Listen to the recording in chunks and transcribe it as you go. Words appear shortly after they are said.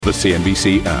The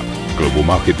CNBC app. Global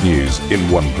market news in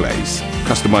one place.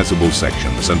 Customizable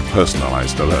sections and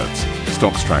personalized alerts.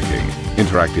 Stocks tracking,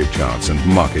 interactive charts and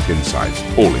market insights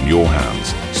all in your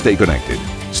hands. Stay connected.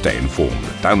 Stay informed.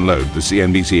 Download the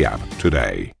CNBC app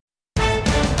today.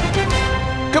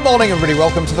 Good morning, everybody.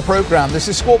 Welcome to the program. This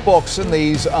is Squawkbox, and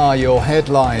these are your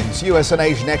headlines. US and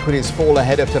Asian equities fall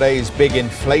ahead of today's big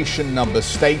inflation numbers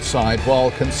stateside,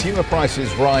 while consumer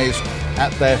prices rise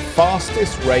at their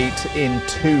fastest rate in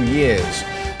 2 years.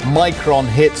 Micron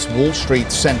hits Wall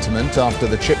Street sentiment after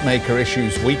the chipmaker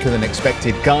issues weaker than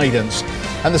expected guidance,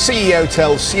 and the CEO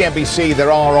tells CNBC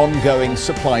there are ongoing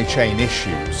supply chain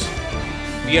issues.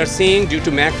 We are seeing, due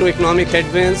to macroeconomic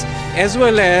headwinds, as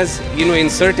well as, in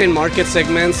certain market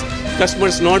segments,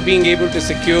 customers not being able to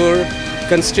secure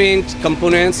constrained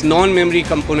components, non-memory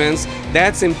components,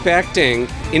 that's impacting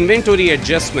inventory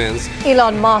adjustments.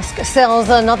 Elon Musk sells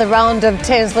another round of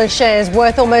Tesla shares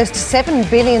worth almost $7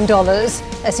 billion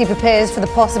as he prepares for the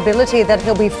possibility that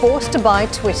he'll be forced to buy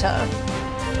Twitter.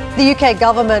 The UK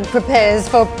government prepares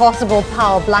for possible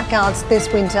power blackouts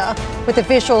this winter, with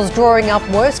officials drawing up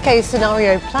worst-case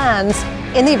scenario plans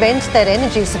in the event that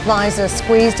energy supplies are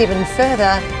squeezed even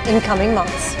further in coming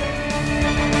months.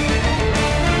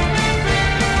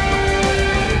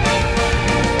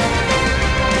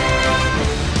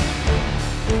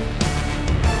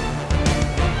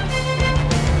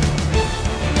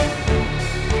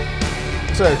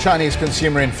 So Chinese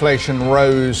consumer inflation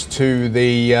rose to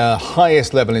the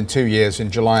highest level in 2 years in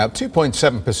July, up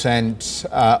 2.7%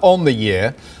 on the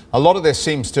year. A lot of this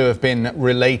seems to have been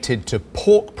related to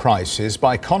pork prices.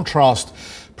 By contrast,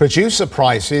 producer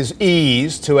prices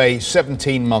eased to a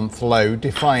 17-month low,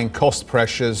 defying cost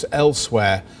pressures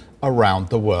elsewhere around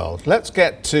the world. Let's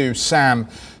get to Sam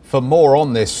for more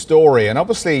on this story. And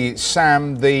obviously,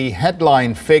 Sam, the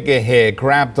headline figure here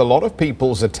grabbed a lot of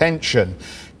people's attention.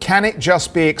 Can it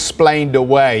just be explained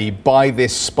away by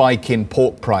this spike in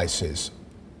pork prices?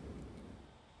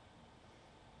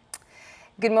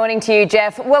 Good morning to you,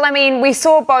 Jeff. Well, we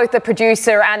saw both the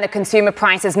producer and the consumer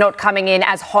prices not coming in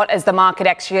as hot as the market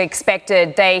actually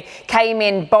expected. They came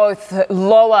in both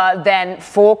lower than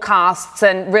forecasts,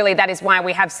 and really that is why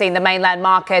we have seen the mainland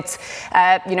markets,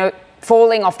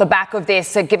 falling off the back of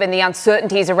this, given the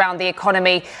uncertainties around the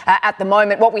economy at the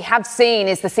moment. What we have seen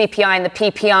is the CPI and the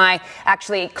PPI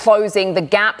actually closing the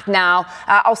gap now.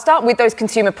 I'll start with those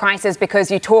consumer prices because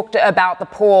you talked about the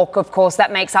pork. Of course,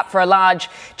 that makes up for a large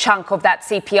chunk of that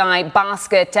CPI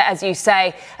basket. As you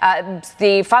say,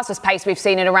 the fastest pace we've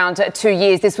seen in around 2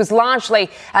 years. This was largely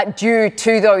due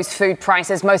to those food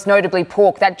prices, most notably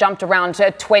pork. That jumped around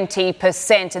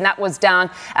 20%, and that was down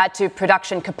to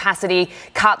production capacity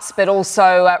cuts, but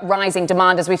also rising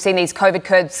demand as we've seen these COVID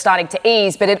curves starting to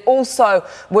ease. But it also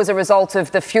was a result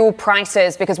of the fuel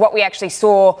prices, because what we actually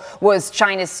saw was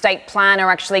China's state planner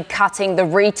actually cutting the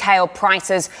retail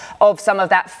prices of some of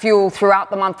that fuel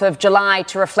throughout the month of July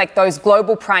to reflect those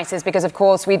global prices, because of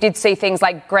course we did see things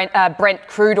like Brent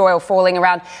crude oil falling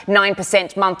around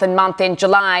 9% month and month in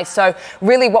July. So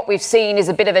really what we've seen is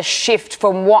a bit of a shift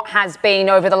from what has been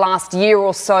over the last year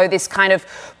or so, this kind of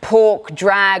pork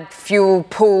drag fuel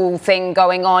pool thing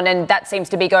going on, and that seems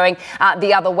to be going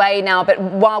the other way now. But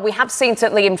while we have seen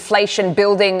certainly inflation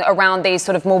building around these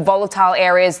sort of more volatile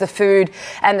areas, the food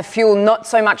and the fuel not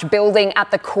so much building at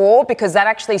the core, because that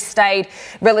actually stayed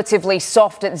relatively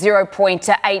soft at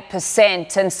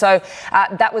 0.8%, and so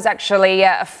that was actually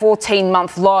a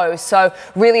 14-month low. So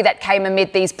really that came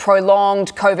amid these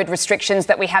prolonged COVID restrictions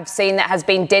that we have seen that has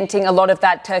been denting a lot of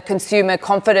that consumer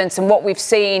confidence, and what we've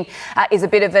seen is a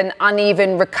bit of an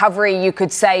uneven recovery, you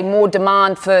could say, more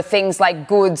demand for things like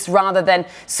goods rather than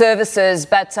services.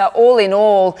 But all in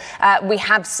all, we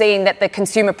have seen that the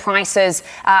consumer prices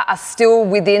are still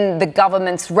within the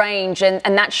government's range, and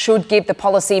that should give the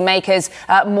policymakers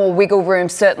more wiggle room,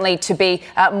 certainly, to be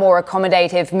more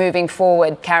accommodative moving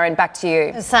forward. Karen, back to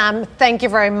you. Sam, thank you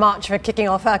very much for kicking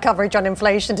off our coverage on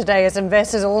inflation today, as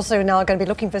investors also now are going to be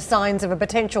looking for signs of a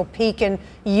potential peak in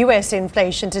US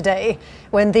inflation today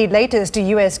when the latest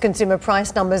US consumer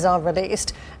price numbers are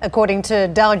released. According to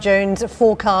Dow Jones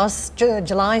forecasts,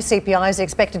 July CPI is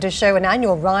expected to show an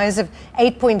annual rise of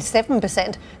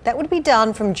 8.7%. That would be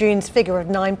down from June's figure of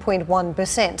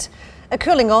 9.1%. A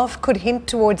cooling off could hint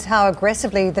towards how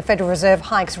aggressively the Federal Reserve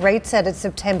hikes rates at its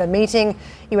September meeting.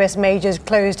 US majors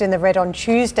closed in the red on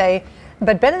Tuesday.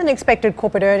 But better than expected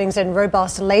corporate earnings and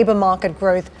robust labour market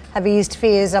growth have eased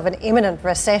fears of an imminent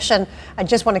recession. I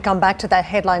just want to come back to that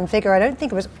headline figure. I don't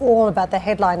think it was all about the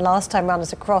headline last time round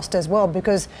as it crossed as well,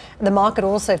 because the market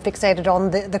also fixated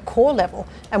on the core level.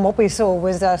 And what we saw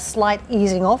was a slight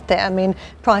easing off there. I mean,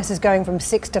 prices going from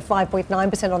 6 to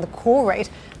 5.9% on the core rate.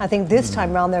 I think this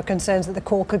time round there are concerns that the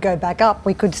core could go back up.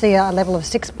 We could see a level of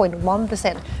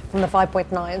 6.1% from the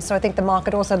 5.9. So I think the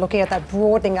market also looking at that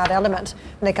broadening out element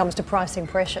when it comes to pricing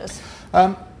pressures.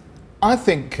 I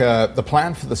think the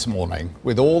plan for this morning,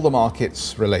 with all the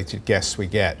markets-related guests we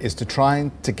get, is to try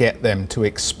to get them to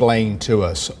explain to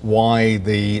us why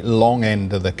the long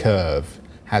end of the curve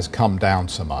has come down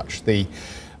so much,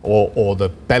 or the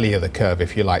belly of the curve,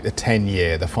 if you like, the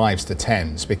 10-year, the 5s to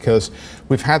 10s, because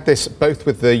we've had this both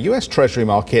with the US Treasury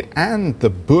market and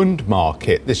the Bund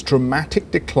market, this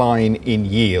dramatic decline in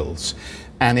yields,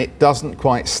 and it doesn't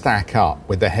quite stack up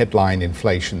with the headline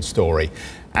inflation story.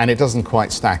 And it doesn't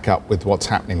quite stack up with what's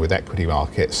happening with equity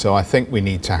markets. So I think we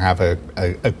need to have a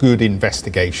good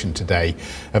investigation today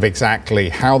of exactly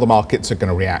how the markets are going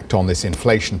to react on this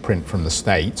inflation print from the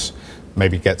States,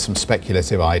 maybe get some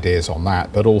speculative ideas on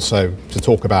that, but also to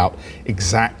talk about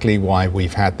exactly why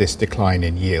we've had this decline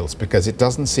in yields, because it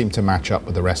doesn't seem to match up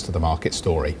with the rest of the market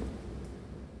story.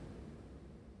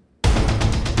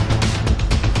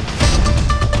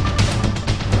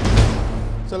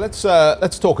 So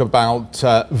let's talk about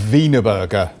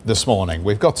Wienerberger this morning.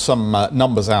 We've got some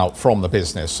numbers out from the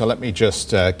business. So let me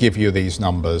just give you these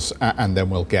numbers and then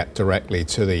we'll get directly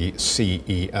to the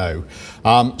CEO.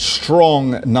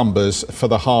 Strong numbers for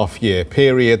the half year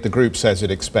period. The group says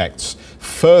it expects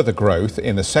further growth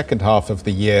in the second half of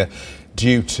the year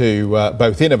due to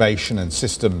both innovation and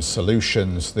systems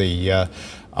solutions. The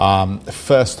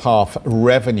first half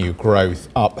revenue growth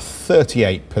up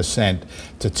 38%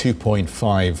 to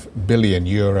 2.5 billion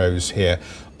euros here.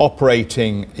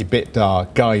 Operating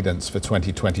EBITDA guidance for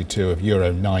 2022 of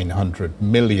euro 900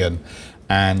 million.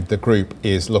 And the group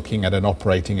is looking at an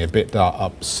operating EBITDA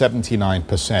up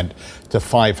 79% to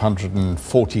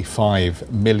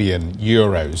 545 million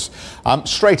euros.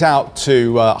 Straight out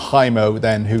to Heimo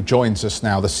then, who joins us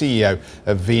now, the CEO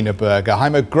of Wienerberger.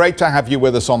 Heimo, great to have you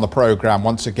with us on the programme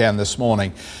once again this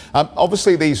morning.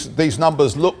 Obviously, these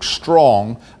numbers look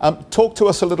strong. Talk to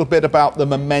us a little bit about the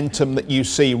momentum that you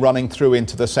see running through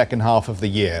into the second half of the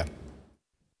year.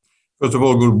 First of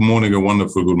all, good morning, a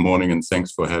wonderful good morning, and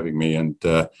thanks for having me. And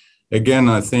again,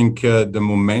 I think the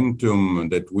momentum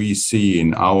that we see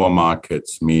in our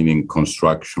markets, meaning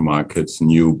construction markets,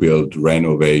 new build,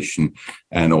 renovation,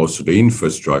 and also the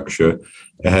infrastructure,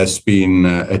 has been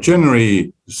a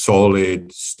generally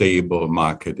solid, stable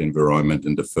market environment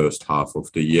in the first half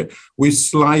of the year, with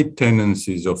slight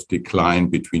tendencies of decline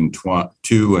between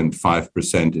 2 and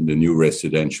 5% in the new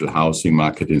residential housing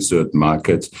market in certain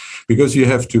markets, because you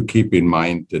have to keep in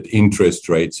mind that interest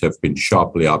rates have been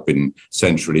sharply up in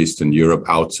Central Eastern Europe,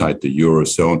 outside the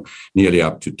Eurozone, nearly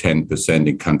up to 10%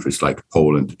 in countries like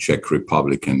Poland, the Czech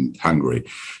Republic, and Hungary.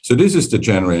 So this is the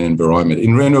general environment.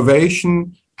 In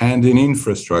renovation and in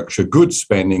infrastructure, good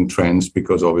spending trends,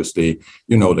 because obviously,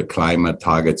 you know, the climate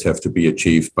targets have to be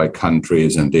achieved by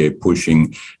countries and they're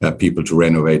pushing people to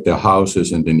renovate their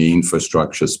houses. And in the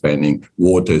infrastructure spending,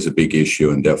 water is a big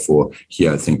issue. And therefore,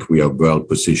 here, I think we are well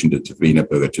positioned at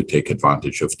Wienerberger to take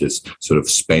advantage of this sort of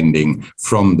spending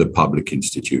from the public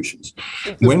institutions.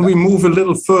 When we move a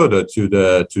little further to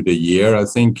the year, I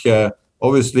think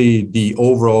obviously, the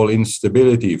overall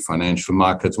instability, financial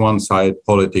markets one side,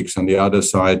 politics on the other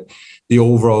side, the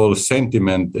overall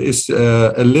sentiment is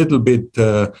a little bit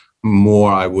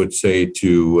more, I would say,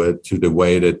 to the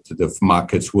way that the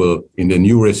markets will, in the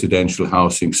new residential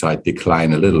housing side,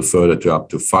 decline a little further to up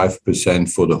to 5%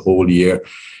 for the whole year.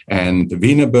 And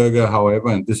Wienerberger, however,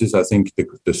 and this is, I think,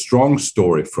 the strong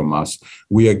story from us,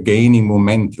 we are gaining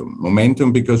momentum.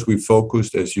 Momentum because we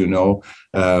focused, as you know,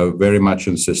 very much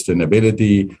on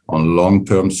sustainability, on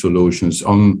long-term solutions,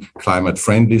 on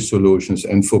climate-friendly solutions,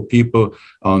 and for people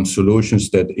on solutions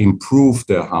that improve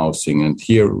their housing. And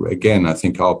here, again, I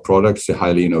think our products, the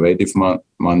highly innovative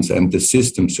ones, and the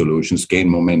system solutions gain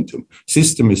momentum.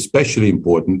 System is especially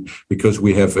important because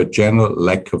we have a general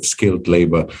lack of skilled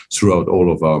labor throughout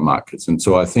all of our markets. And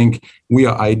so I think we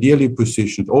are ideally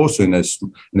positioned also in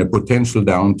a potential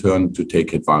downturn to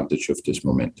take advantage of this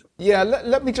momentum. Yeah,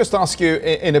 let me just ask you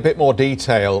in a bit more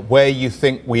detail where you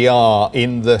think we are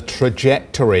in the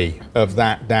trajectory of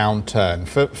that downturn.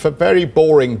 For very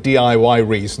boring DIY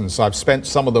reasons, I've spent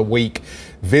some of the week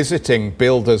visiting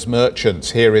builders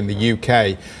merchants here in the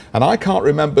UK, and I can't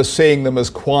remember seeing them as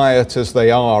quiet as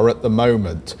they are at the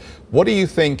moment. What do you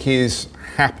think is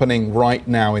happening right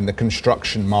now in the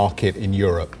construction market in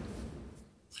Europe?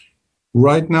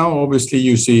 Right now, obviously,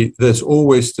 you see there's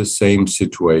always the same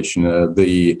situation.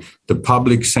 The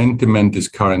public sentiment is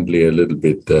currently a little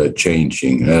bit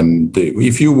changing.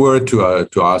 If you were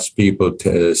to ask people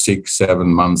 6-7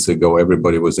 months ago,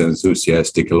 everybody was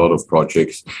enthusiastic, a lot of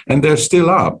projects, and there still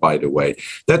are, by the way.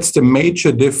 That's the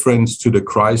major difference to the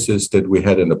crisis that we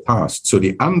had in the past. So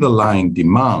the underlying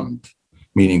demand,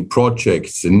 meaning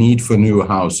projects, the need for new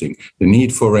housing, the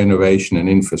need for renovation and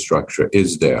infrastructure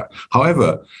is there.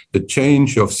 However, the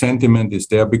change of sentiment is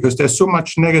there because there's so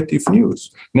much negative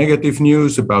news. Negative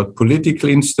news about political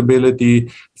instability,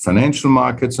 financial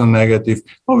markets are negative.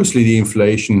 Obviously, the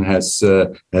inflation has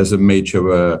a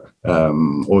major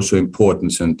also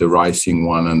importance, and the rising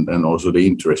one, and also the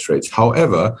interest rates.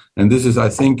 However, and this is, I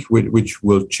think, which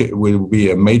will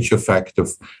be a major factor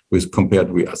with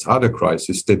compared with other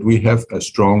crises, that we have a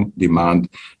strong demand,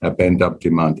 a pent-up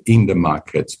demand in the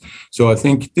markets. So I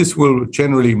think this will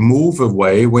generally move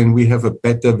away when we have a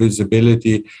better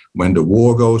visibility, when the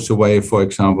war goes away, for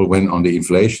example, when on the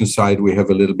inflation side we have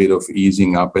a little bit of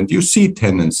easing up, and you see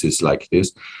tendencies like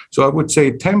this. So I would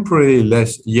say temporarily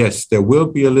less, yes, there will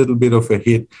be a little bit of a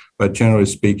hit, but generally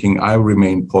speaking, I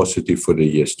remain positive for the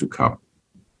years to come.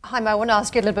 Jaime, I want to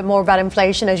ask you a little bit more about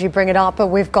inflation as you bring it up.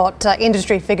 We've got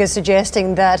industry figures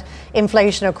suggesting that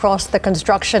inflation across the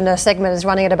construction segment is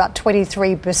running at about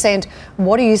 23%.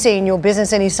 What do you see in your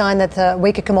business? Any sign that the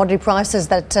weaker commodity prices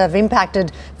that have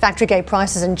impacted factory gate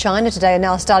prices in China today are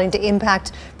now starting to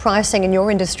impact pricing in your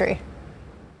industry?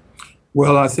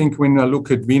 Well, I think when I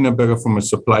look at Wienerberger from a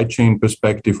supply chain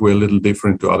perspective, we're a little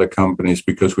different to other companies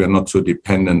because we are not so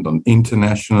dependent on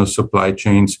international supply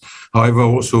chains. However,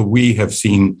 also we have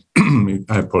seen,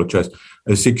 I apologize,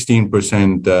 a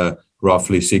 16%,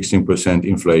 roughly 16%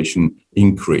 inflation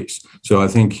increase. So I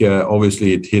think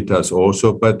obviously it hit us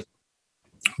also, but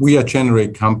we are generally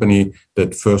a company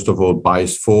that, first of all,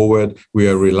 buys forward. We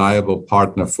are a reliable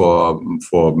partner for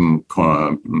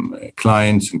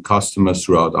clients and customers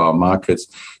throughout our markets.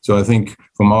 So I think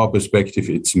from our perspective,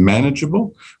 it's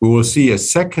manageable. We will see a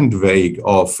second wave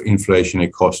of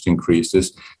inflationary cost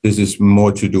increases. This is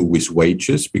more to do with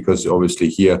wages, because obviously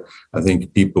here, I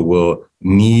think people will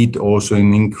need also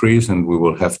an increase, and we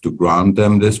will have to grant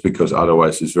them this, because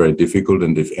otherwise it's very difficult.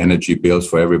 And if energy bills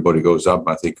for everybody goes up,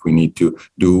 I think we need to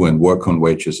do and work on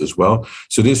wages as well.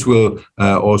 So this will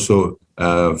also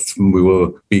we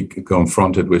will be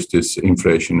confronted with this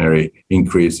inflationary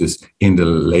increases in the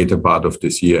later part of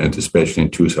this year, and especially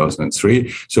in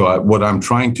 2003. So what I'm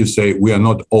trying to say, we are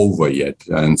not over yet,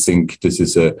 and think this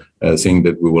is a thing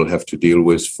that we will have to deal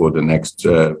with for the next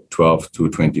 12 to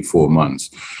 24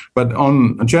 months. But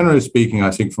on generally speaking,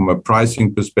 I think from a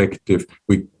pricing perspective,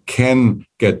 we can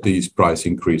get these price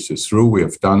increases through. We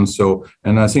have done so,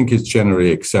 and I think it's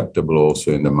generally acceptable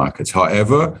also in the markets.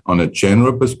 However, on a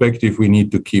general perspective, we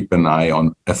need to keep an eye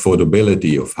on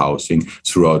affordability of housing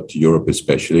throughout Europe,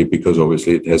 especially because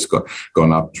obviously it has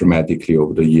gone up dramatically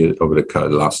over the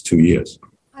last 2 years.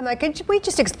 Could we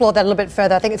just explore that a little bit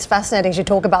further? I think it's fascinating as you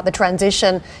talk about the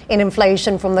transition in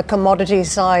inflation from the commodity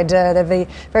side, the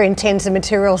very intensive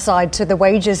material side, to the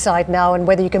wages side now, and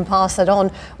whether you can pass that on.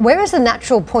 Where is the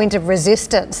natural point of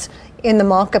resistance in the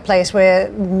marketplace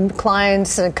where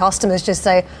clients and customers just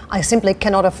say, I simply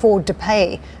cannot afford to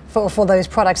pay for those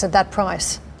products at that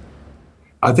price?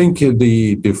 I think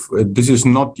this is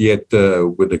not yet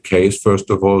with the case,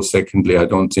 first of all. Secondly, I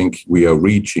don't think we are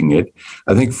reaching it.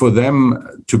 I think for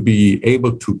them to be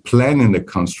able to plan in the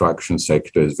construction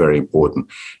sector is very important.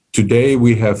 Today,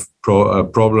 we have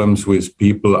problems with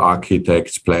people,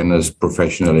 architects, planners,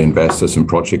 professional investors, and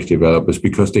project developers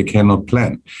because they cannot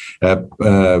plan.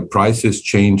 Prices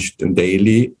change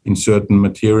daily in certain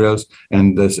materials,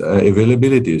 and the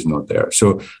availability is not there.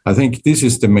 So I think this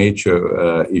is the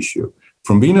major issue.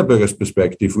 From Wienerberger's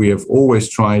perspective, we have always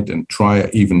tried and try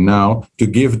even now to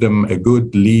give them a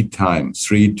good lead time,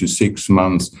 3 to 6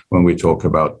 months when we talk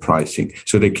about pricing,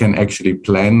 so they can actually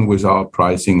plan with our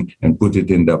pricing and put it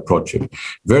in their project.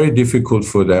 Very difficult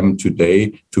for them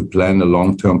today to plan a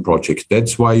long-term project.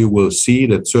 That's why you will see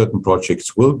that certain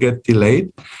projects will get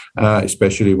delayed,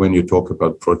 especially when you talk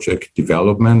about project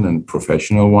development and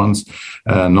professional ones,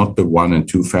 not the 1 and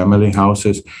 2 family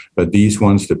houses, but these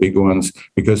ones, the big ones,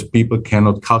 because people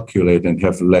cannot calculate and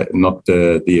have not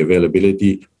the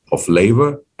availability of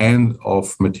labor and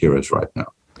of materials right now.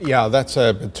 Yeah, that's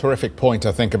a terrific point,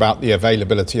 I think, about the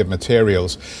availability of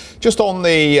materials. Just on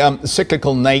the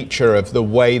cyclical nature of the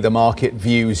way the market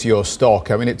views your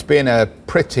stock, I mean, it's been a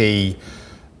pretty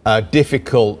a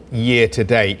difficult year to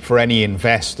date for any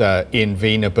investor in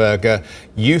Wienerberger.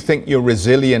 You think you're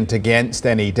resilient against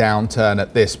any downturn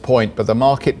at this point, but the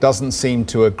market doesn't seem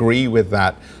to agree with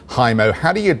that. Heimo,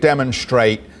 how do you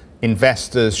demonstrate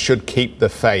investors should keep the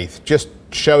faith? Just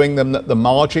showing them that the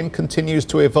margin continues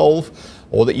to evolve,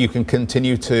 or that you can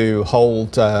continue to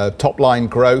hold top line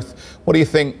growth? What do you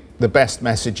think the best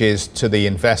message is to the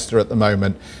investor at the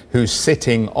moment who's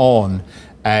sitting on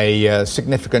a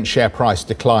significant share price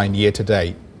decline year to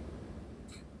date?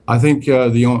 I think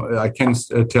I can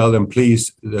tell them,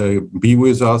 please be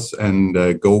with us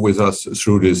and go with us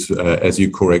through this, as you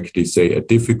correctly say, a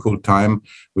difficult time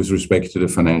with respect to the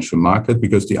financial market,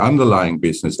 because the underlying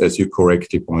business, as you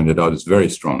correctly pointed out, is very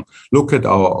strong. Look at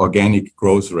our organic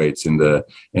growth rates in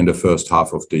the first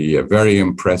half of the year. Very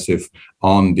impressive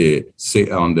on the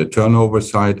turnover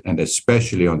side, and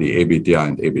especially on the EBITDA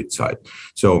and EBIT side.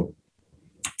 So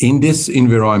in this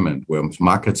environment where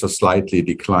markets are slightly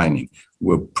declining,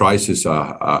 where prices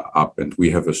are up and we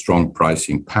have a strong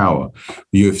pricing power,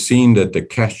 you have seen that the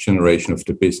cash generation of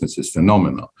the business is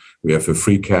phenomenal. We have a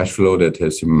free cash flow that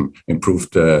has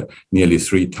improved nearly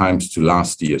 3 times to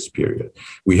last year's period.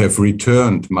 We have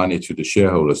returned money to the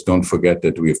shareholders. Don't forget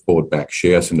that we have bought back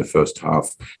shares in the first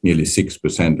half, nearly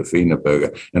 6% of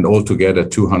Wienerberger, and altogether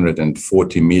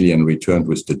 240 million returned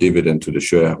with the dividend to the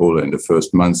shareholder in the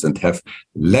first months, and have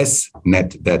less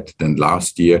net debt than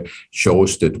last year,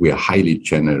 shows that we are highly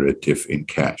generative in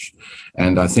cash.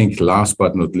 And I think last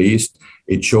but not least,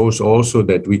 it shows also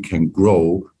that we can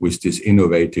grow with this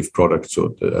innovative product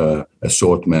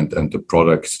assortment and the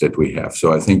products that we have.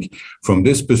 So I think from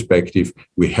this perspective,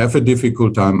 we have a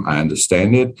difficult time. I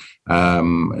understand it.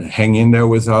 Hang in there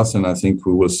with us, and I think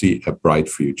we will see a bright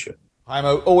future.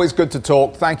 Heimo, always good to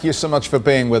talk. Thank you so much for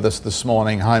being with us this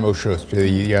morning. Heimo Scheuch,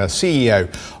 the CEO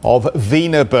of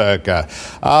Wienerberger.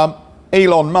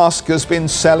 Elon Musk has been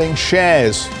selling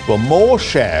shares, well, more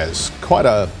shares, quite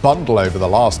a bundle over the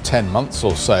last 10 months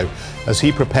or so, as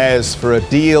he prepares for a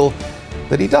deal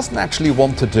that he doesn't actually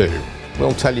want to do.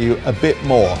 We'll tell you a bit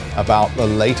more about the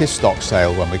latest stock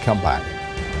sale when we come back.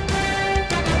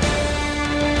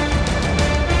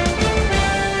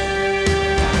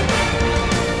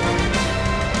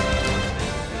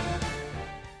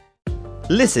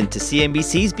 Listen to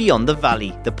CNBC's Beyond the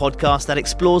Valley, the podcast that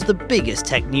explores the biggest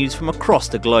tech news from across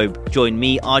the globe. Join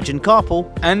me, Arjun Karpal.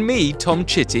 And me, Tom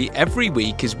Chitty, every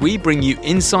week as we bring you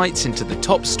insights into the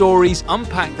top stories,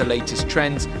 unpack the latest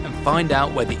trends, and find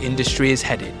out where the industry is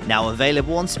headed. Now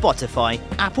available on Spotify,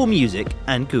 Apple Music,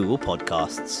 and Google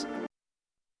Podcasts.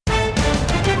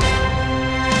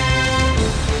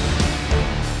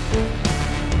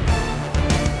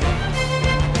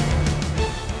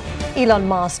 Elon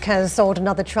Musk has sold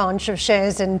another tranche of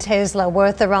shares in Tesla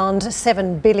worth around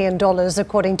 $7 billion,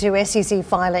 according to SEC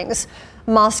filings.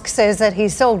 Musk says that he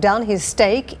sold down his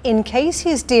stake in case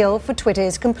his deal for Twitter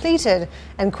is completed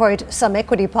and, quote, some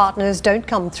equity partners don't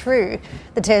come through.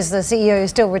 The Tesla CEO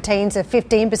still retains a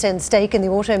 15% stake in the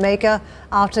automaker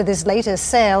after this latest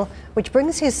sale, which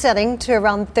brings his selling to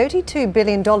around $32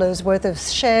 billion worth of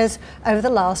shares over the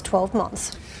last 12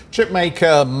 months.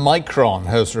 Chipmaker Micron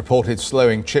has reported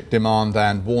slowing chip demand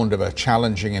and warned of a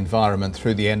challenging environment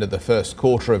through the end of the first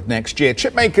quarter of next year.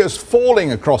 Chipmakers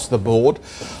falling across the board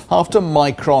after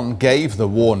Micron gave the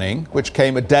warning, which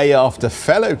came a day after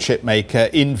fellow chipmaker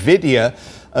Nvidia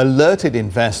alerted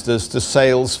investors to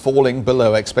sales falling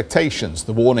below expectations.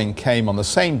 The warning came on the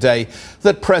same day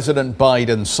that President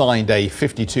Biden signed a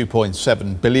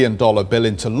 $52.7 billion bill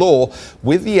into law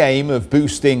with the aim of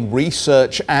boosting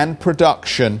research and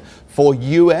production for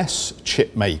US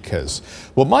chip makers.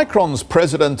 Well, Micron's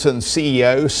president and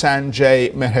CEO,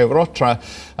 Sanjay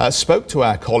Mehrotra, spoke to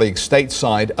our colleagues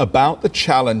stateside about the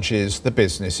challenges the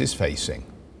business is facing.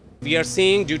 We are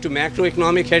seeing, due to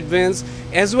macroeconomic headwinds,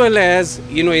 as well as,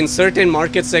 in certain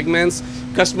market segments,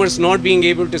 customers not being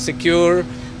able to secure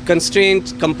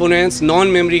constrained components,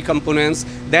 non-memory components,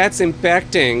 that's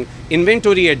impacting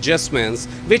inventory adjustments,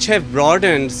 which have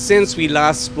broadened since we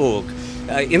last spoke.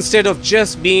 Instead of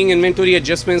just being inventory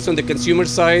adjustments on the consumer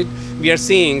side, we are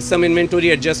seeing some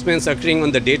inventory adjustments occurring on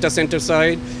the data center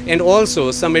side, and also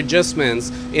some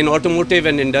adjustments in automotive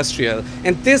and industrial.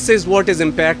 And this is what is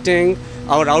impacting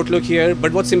our outlook here.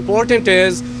 But what's important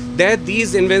is that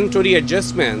these inventory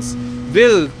adjustments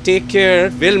will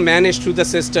manage through the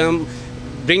system,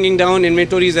 bringing down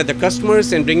inventories at the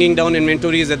customers and bringing down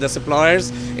inventories at the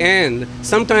suppliers. And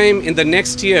sometime in the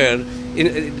next year,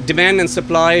 demand and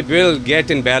supply will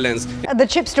get in balance. The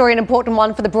chip story, an important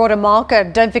one for the broader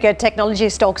market. Don't forget, technology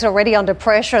stocks are already under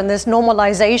pressure, and this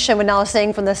normalization we're now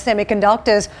seeing from the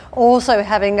semiconductors also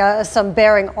having some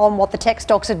bearing on what the tech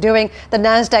stocks are doing. The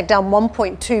Nasdaq down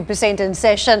 1.2% in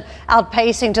session,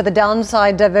 outpacing to the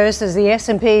downside versus the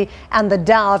S&P and the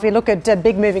Dow. If you look at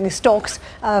big moving stocks,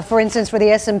 for instance, for the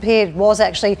S&P, it was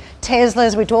actually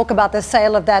Tesla's. We talk about the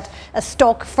sale of that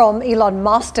stock from Elon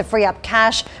Musk to free up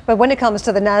cash. But when it comes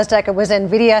to the Nasdaq, it was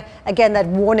Nvidia. Again, that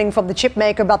warning from the chip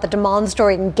maker about the demand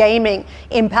story in gaming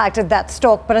impacted that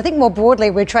stock. But I think more broadly,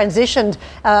 we transitioned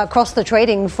across the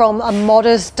trading from a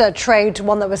modest trade to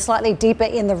one that was slightly deeper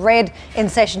in the red in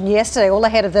session yesterday, all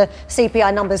ahead of the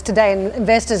CPI numbers today, and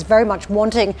investors very much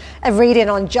wanting a read in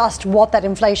on just what that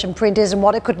inflation print is and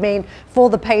what it could mean for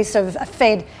the pace of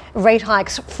Fed rate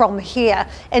hikes from here.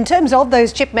 In terms of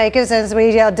those chip makers, as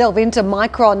we delve into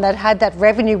Micron, that had that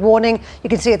revenue warning, you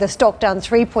can see the stock down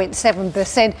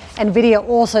 3.7%. Nvidia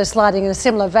also sliding in a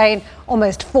similar vein,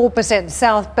 almost 4%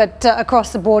 south. But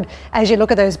across the board, as you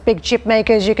look at those big chip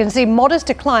makers, you can see modest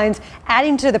declines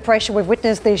adding to the pressure we've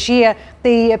witnessed this year.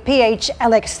 The PHLX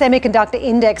Semiconductor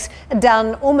Index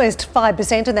down almost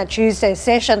 5% in that Tuesday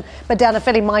session, but down a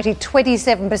fairly mighty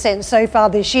 27% so far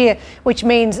this year, which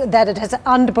means that it has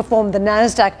underperformed the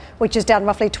Nasdaq, which is down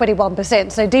roughly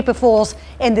 21%. So deeper falls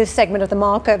in this segment of the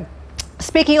market.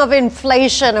 Speaking of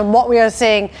inflation and what we are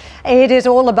seeing, it is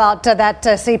all about that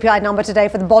CPI number today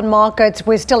for the bond markets.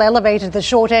 We're still elevated at the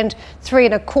short end,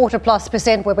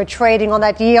 3.25%+, where we're trading on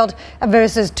that yield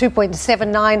versus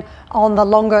 2.79 on the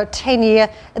longer 10-year.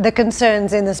 The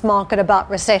concerns in this market about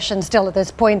recession still at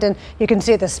this point, and you can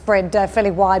see the spread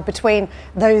fairly wide between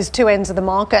those two ends of the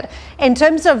market. In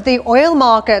terms of the oil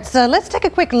markets, let's take a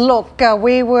quick look.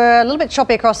 We were a little bit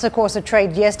choppy across the course of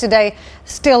trade yesterday.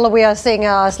 Still, we are seeing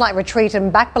a slight retreat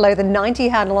and back below the 90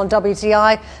 handle on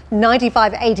WTI,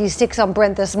 95.86 on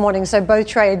Brent this morning. So both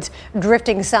trades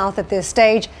drifting south at this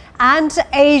stage. And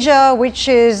Asia, which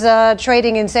is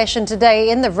trading in session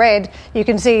today in the red. You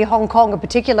can see Hong Kong in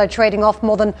particular trading off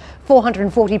more than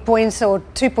 440 points or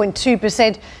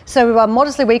 2.2%. So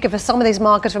modestly weaker for some of these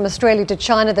markets, from Australia to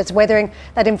China, that's weathering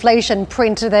that inflation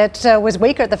print that was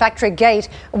weaker at the factory gate.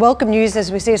 Welcome news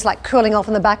as we see it's like cooling off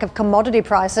on the back of commodity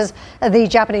prices. The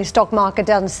Japanese stock market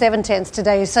down 0.7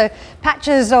 today. So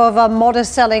patches of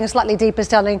modest selling, slightly deeper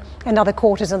selling in other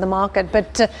quarters of the market.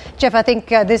 But Jeff, I think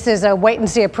this is a wait and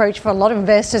see approach for a lot of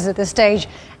investors at this stage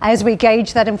as we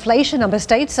gauge that inflation number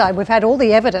stateside. We've had all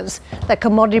the evidence that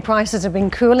commodity prices have been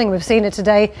cooling. We've seen it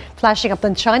today flashing up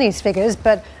in Chinese figures,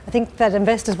 but I think that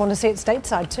investors want to see it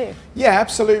stateside too. Yeah,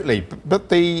 absolutely. But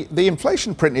the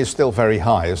inflation print is still very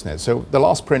high, isn't it? So the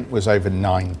last print was over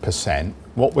 9%.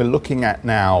 What we're looking at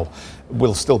now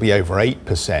will still be over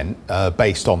 8%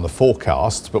 based on the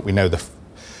forecasts, but we know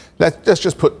let's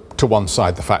just put to one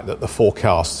side the fact that the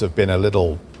forecasts have been a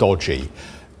little dodgy.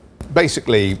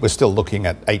 Basically, we're still looking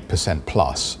at 8%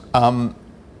 plus.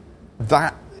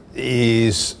 That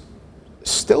is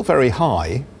still very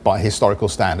high by historical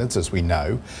standards, as we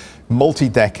know,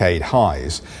 multi-decade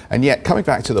highs. And yet, coming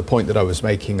back to the point that I was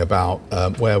making about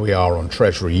where we are on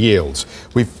Treasury yields,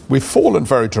 we've fallen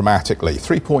very dramatically.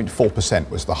 3.4%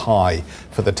 was the high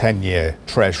for the 10-year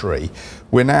Treasury.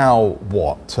 We're now,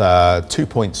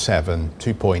 2.7,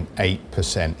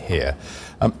 2.8% here.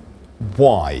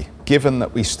 Why? Given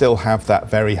that we still have that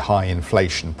very high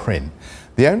inflation print.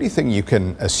 The only thing you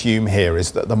can assume here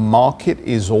is that the market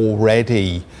is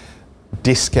already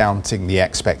discounting the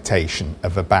expectation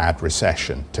of a bad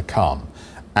recession to come.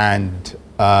 And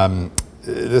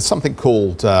there's something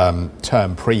called term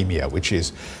premia, which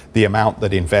is the amount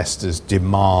that investors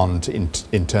demand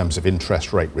in terms of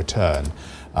interest rate return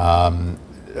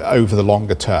over the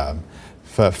longer term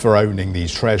for owning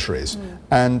these treasuries.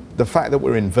 And the fact that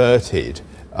we're inverted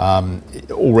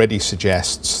already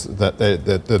suggests that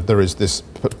there is this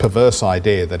perverse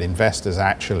idea that investors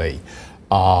actually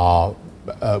are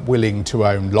willing to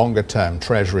own longer term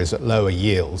treasuries at lower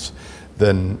yields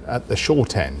than at the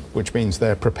short end, which means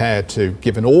they're prepared to,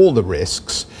 given all the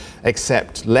risks,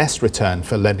 accept less return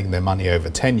for lending their money over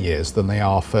 10 years than they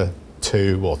are for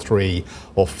 2 or 3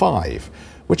 or 5,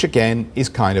 which again is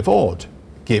kind of odd,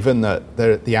 given that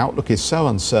the outlook is so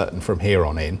uncertain from here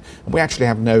on in, and we actually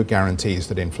have no guarantees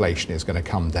that inflation is going to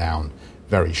come down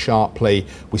very sharply.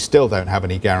 We still don't have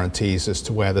any guarantees as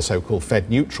to where the so-called Fed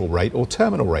neutral rate or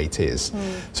terminal rate is.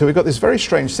 So we've got this very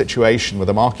strange situation where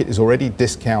the market is already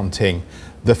discounting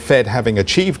the Fed having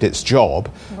achieved its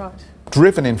job,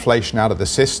 driven inflation out of the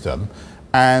system,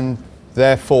 and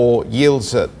therefore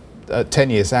yields at 10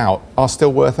 years out are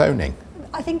still worth owning.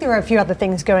 I think there are a few other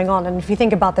things going on. And if you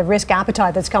think about the risk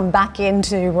appetite that's come back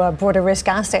into broader risk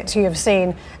assets, you have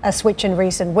seen a switch in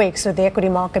recent weeks with the equity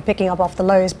market picking up off the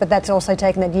lows, but that's also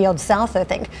taken that yield south, I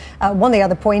think. One of the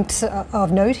other points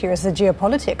of note here is the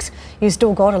geopolitics. You've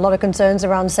still got a lot of concerns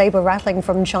around saber rattling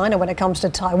from China when it comes to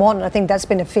Taiwan. And I think that's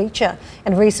been a feature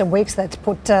in recent weeks that's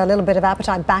put a little bit of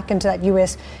appetite back into that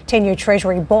US 10-year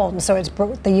Treasury bond. So it's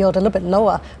brought the yield a little bit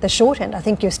lower. The short end, I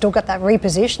think you've still got that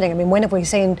repositioning. I mean, when have we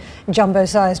seen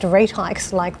jumbo-sized rate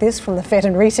hikes like this from the Fed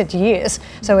in recent years?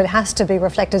 So it has to be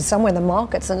reflected somewhere in the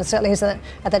markets, and it certainly is at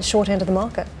that short end of the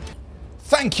market.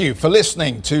 Thank you for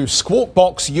listening to Squawk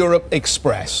Box Europe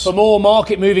Express. For more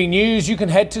market-moving news, you can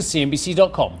head to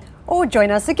cnbc.com. Or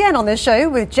join us again on the show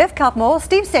with Jeff Cutmore,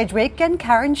 Steve Sedgwick and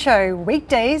Karen Cho,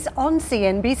 weekdays on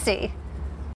CNBC.